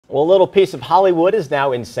Well, a little piece of Hollywood is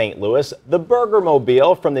now in St. Louis. The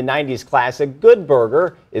Burgermobile from the 90s classic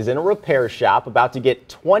Goodburger is in a repair shop about to get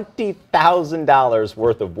 $20,000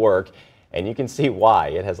 worth of work. And you can see why.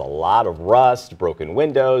 It has a lot of rust, broken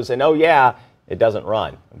windows, and oh yeah, it doesn't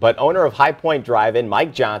run. But owner of High Point Drive-In,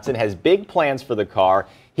 Mike Johnson, has big plans for the car.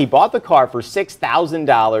 He bought the car for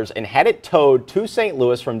 $6,000 and had it towed to St.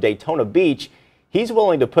 Louis from Daytona Beach. He's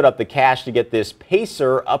willing to put up the cash to get this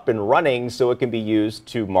Pacer up and running so it can be used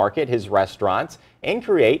to market his restaurants and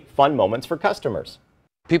create fun moments for customers.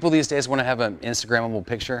 People these days want to have an Instagrammable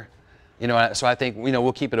picture, so I think,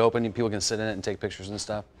 we'll keep it open and people can sit in it and take pictures and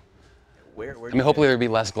stuff. Hopefully there'll be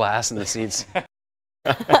less glass in the seats.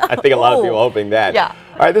 I think a lot of people are hoping that. Yeah.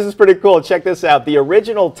 All right, this is pretty cool. Check this out. The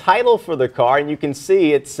original title for the car, and you can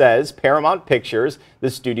see it says Paramount Pictures, the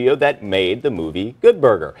studio that made the movie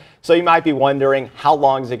Goodburger. So you might be wondering, how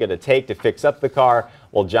long is it going to take to fix up the car?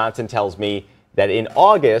 Well, Johnson tells me that in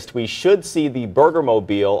August, we should see the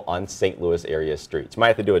Burgermobile on St. Louis area streets. Might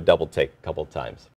have to do a double take a couple of times.